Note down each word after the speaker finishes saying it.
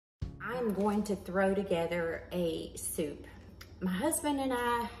am going to throw together a soup. My husband and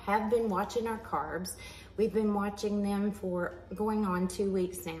I have been watching our carbs. We've been watching them for going on 2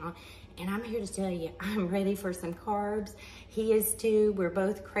 weeks now. And I'm here to tell you, I'm ready for some carbs. He is too. We're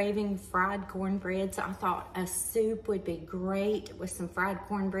both craving fried cornbread. So I thought a soup would be great with some fried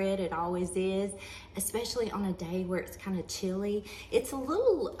cornbread. It always is, especially on a day where it's kind of chilly. It's a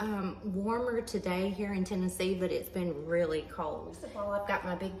little warmer today here in Tennessee, but it's been really cold. First of all, I've got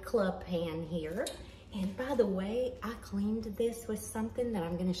my big club pan here. And by the way, I cleaned this with something that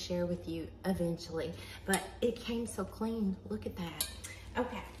I'm gonna share with you eventually, but it came so clean. Look at that.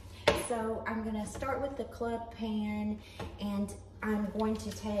 Okay. So I'm gonna start with the club pan, and I'm going to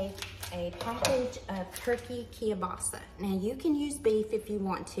take a package of turkey kielbasa. Now you can use beef if you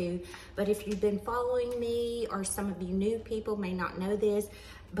want to, but if you've been following me, or some of you new people may not know this,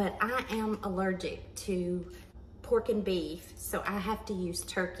 but I am allergic to pork and beef, so I have to use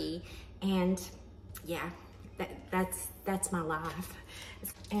turkey, and yeah, that's my life.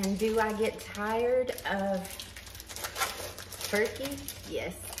 And do I get tired of turkey?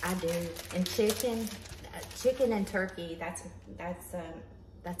 Yes, I do. And chicken and turkey, that's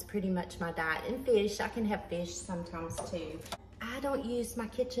pretty much my diet. And fish, I can have fish sometimes too. I don't use my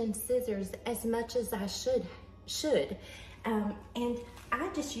kitchen scissors as much as I should. And I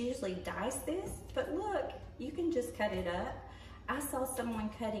just usually dice this, but look, you can just cut it up. I saw someone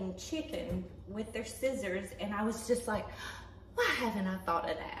cutting chicken with their scissors, and I was just like, why haven't I thought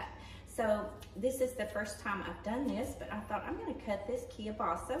of that? So this is the first time I've done this, but I thought I'm gonna cut this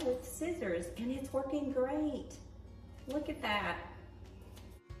kielbasa with scissors, and it's working great. Look at that.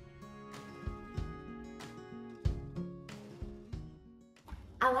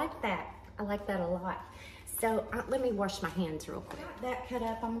 I like that a lot. So let me wash my hands real quick. Got that cut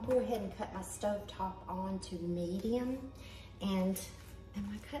up. I'm gonna go ahead and cut my stovetop on to medium. And am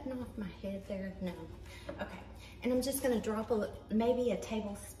I cutting off my head there? No. Okay. And I'm just gonna drop maybe a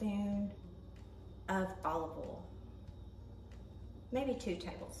tablespoon of olive oil. Maybe 2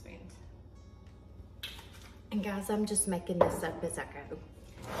 tablespoons. And guys, I'm just making this up as I go.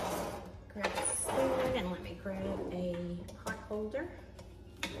 Grab a spoon and let me grab a pot holder.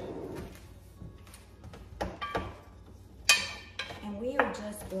 And we are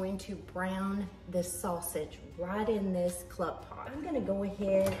just going to brown the sausage right in this club pot. I'm gonna go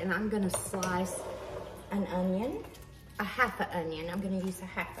ahead and I'm gonna slice an onion, a half an onion. I'm gonna use a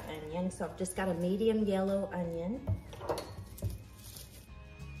half an onion. So I've just got a medium yellow onion.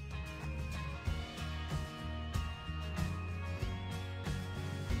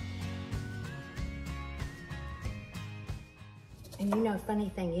 And you know, funny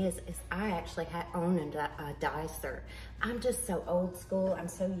thing is I actually own a dicer. I'm just so old school. I'm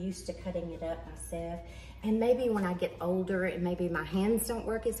so used to cutting it up myself. And maybe when I get older and maybe my hands don't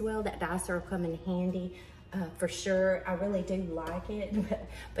work as well, that dicer will come in handy for sure. I really do like it,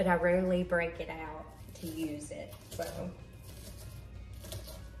 but I rarely break it out to use it. So,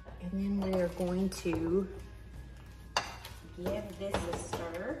 and then we're going to give this a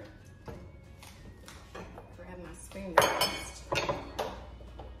stir. Grab my spoon first.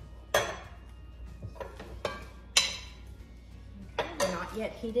 Okay, not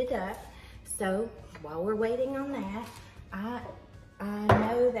yet heated up. So while we're waiting on that, I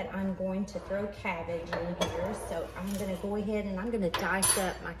know that I'm going to throw cabbage in here. So I'm gonna go ahead and I'm gonna dice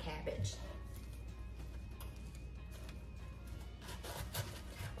up my cabbage.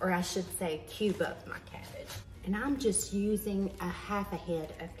 Or I should say cube up my cabbage. And I'm just using a half a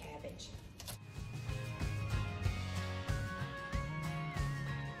head of cabbage.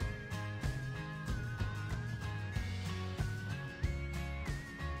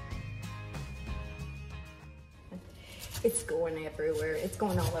 It's going everywhere. It's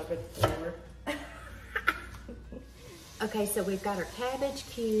going all over the floor. Okay, so we've got our cabbage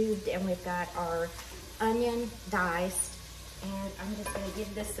cubed and we've got our onion diced. And I'm just gonna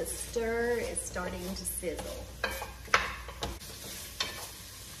give this a stir. It's starting to sizzle.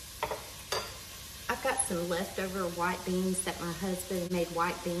 I've got some leftover white beans that my husband made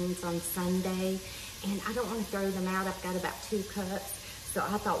white beans on Sunday, and I don't wanna throw them out. I've got about 2 cups. So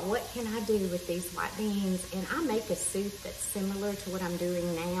I thought, what can I do with these white beans? And I make a soup that's similar to what I'm doing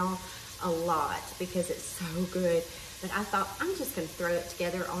now a lot because it's so good. But I thought, I'm just gonna throw it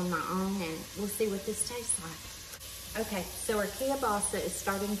together on my own and we'll see what this tastes like. Okay, so our kielbasa is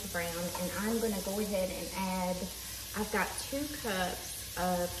starting to brown, and I'm gonna go ahead and add, I've got 2 cups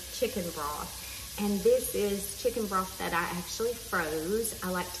of chicken broth. And this is chicken broth that I actually froze. I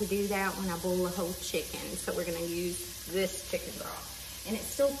like to do that when I boil a whole chicken. So we're gonna use this chicken broth. And it's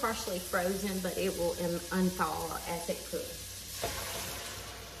still partially frozen, but it will unthaw as it cooks.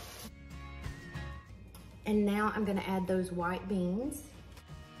 And now I'm gonna add those white beans.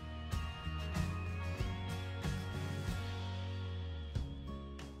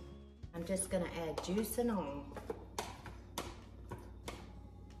 I'm just gonna add juice and all.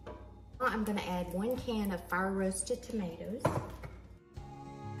 I'm gonna add 1 can of fire roasted tomatoes.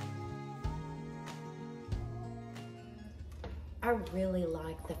 I really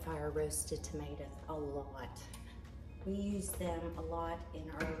like the fire roasted tomatoes a lot. We use them a lot in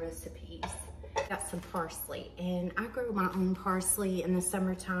our recipes. Got some parsley, and I grow my own parsley in the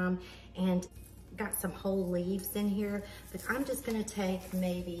summertime, and got some whole leaves in here, but I'm just gonna take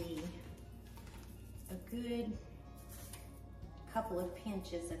maybe a good couple of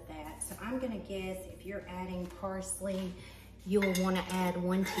pinches of that. So I'm gonna guess if you're adding parsley, you'll wanna add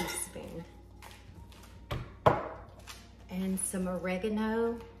 1 teaspoon. And some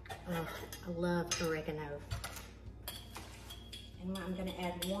oregano. Oh, I love oregano. And I'm gonna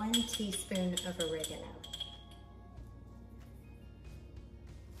add 1 teaspoon of oregano.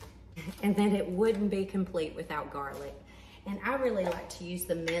 And then it wouldn't be complete without garlic. And I really like to use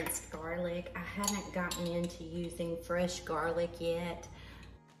the minced garlic. I haven't gotten into using fresh garlic yet.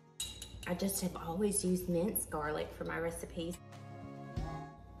 I just have always used minced garlic for my recipes.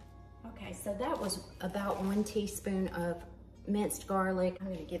 Okay, so that was about 1 teaspoon of minced garlic.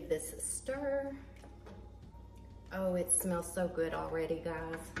 I'm gonna give this a stir. Oh, it smells so good already,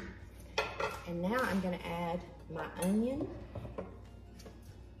 guys. And now I'm gonna add my onion.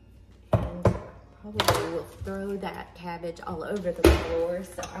 And probably will throw that cabbage all over the floor.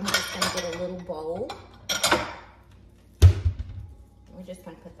 So I'm just gonna get a little bowl. We're just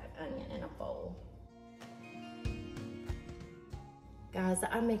gonna put that onion in a bowl. Guys,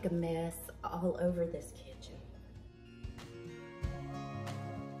 I make a mess all over this kitchen.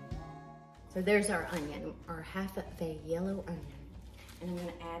 So there's our onion, or half of a yellow onion. And I'm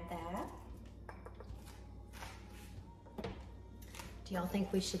gonna add that. Do y'all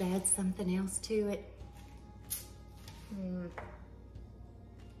think we should add something else to it?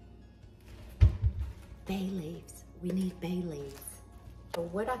 Bay leaves. We need bay leaves. So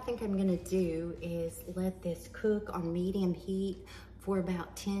what I think I'm gonna do is let this cook on medium heat for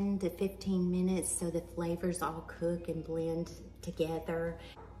about 10 to 15 minutes so the flavors all cook and blend together.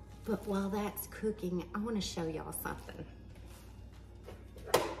 But while that's cooking, I wanna show y'all something.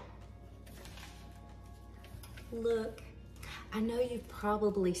 Look, I know you've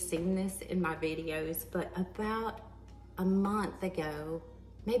probably seen this in my videos, but about a month ago,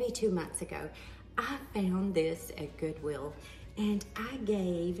 maybe 2 months ago, I found this at Goodwill, and I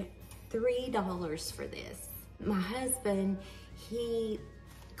gave $3 for this. My husband, he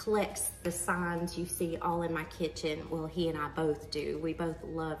collects the signs you see all in my kitchen. Well, he and I both do. We both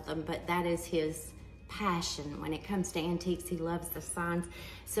love them, but that is his passion. When it comes to antiques, he loves the signs.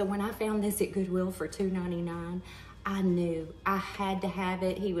 So when I found this at Goodwill for $2.99, I knew I had to have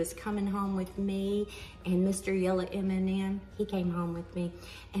it. He was coming home with me, and Mr. Yellow M&M, he came home with me,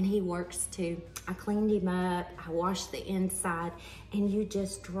 and he works too. I cleaned him up, I washed the inside, and you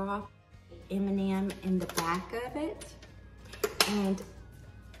just drop M&M in the back of it, and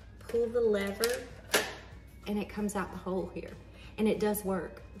pull the lever, and it comes out the hole here. And it does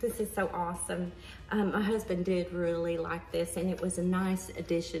work. This is so awesome. My husband did really like this, and it was a nice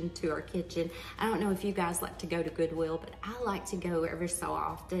addition to our kitchen. I don't know if you guys like to go to Goodwill, but I like to go every so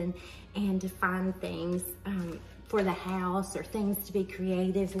often and to find things for the house or things to be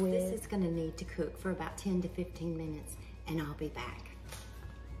creative with. This is gonna need to cook for about 10 to 15 minutes, and I'll be back.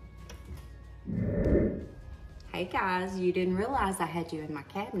 Hey guys, you didn't realize I had you in my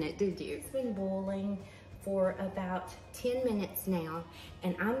cabinet, did you? It's been boiling for about 10 minutes now,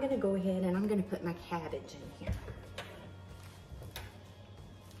 and I'm gonna go ahead and I'm gonna put my cabbage in here.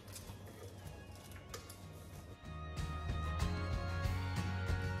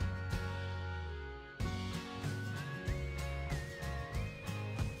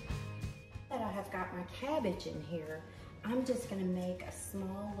 That I have got my cabbage in here, I'm just gonna make a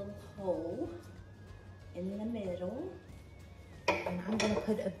small little hole in the middle, and I'm gonna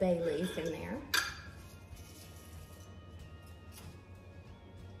put a bay leaf in there.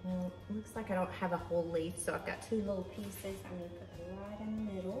 Well, it looks like I don't have a whole leaf, so I've got 2 little pieces. I'm gonna put it right in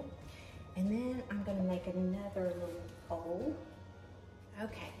the middle, and then I'm gonna make another little hole.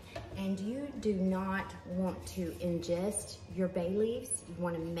 Okay, and you do not want to ingest your bay leaves. You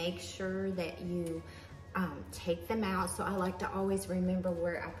wanna make sure that you take them out. So I like to always remember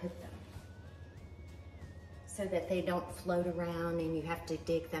where I put them, so that they don't float around and you have to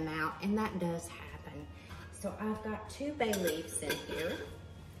dig them out, and that does happen. So I've got 2 bay leaves in here,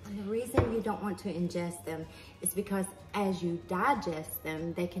 And the reason you don't want to ingest them is because as you digest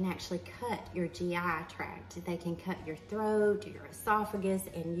them, they can actually cut your GI tract. They can cut your throat, your esophagus,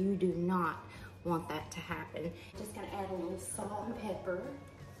 and you do not want that to happen. Just gonna add a little salt and pepper.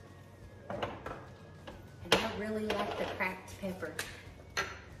 And I really like the cracked pepper.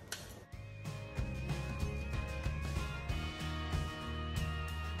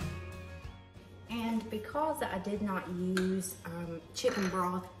 And because I did not use chicken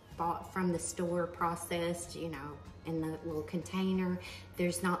broth bought from the store, processed, you know, in the little container,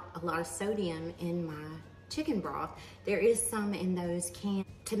 there's not a lot of sodium in my chicken broth. There is some in those canned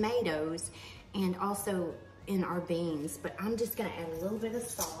tomatoes and also in our beans, but I'm just gonna add a little bit of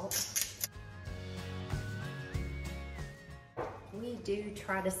salt. We do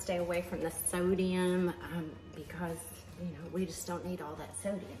try to stay away from the sodium because, you know, we just don't need all that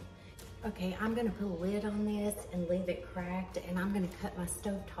sodium. Okay, I'm gonna put a lid on this and leave it cracked, and I'm gonna cut my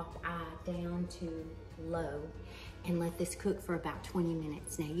stovetop eye down to low and let this cook for about 20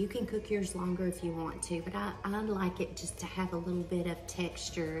 minutes. Now, you can cook yours longer if you want to, but I like it just to have a little bit of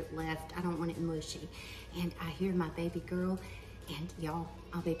texture left. I don't want it mushy. And I hear my baby girl, and y'all,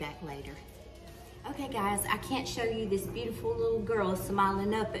 I'll be back later. Okay guys, I can't show you this beautiful little girl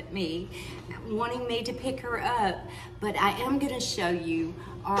smiling up at me, wanting me to pick her up, but I am gonna show you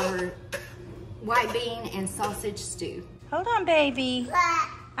our white bean and sausage stew. Hold on, baby.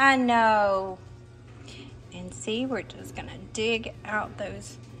 I know. And see, we're just gonna dig out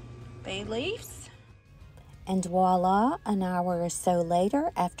those bay leaves. And voila, an hour or so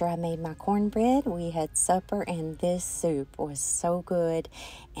later, after I made my cornbread, we had supper, and this soup was so good.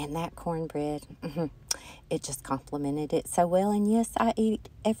 And that cornbread, it just complemented it so well. And yes, I eat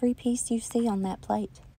every piece you see on that plate.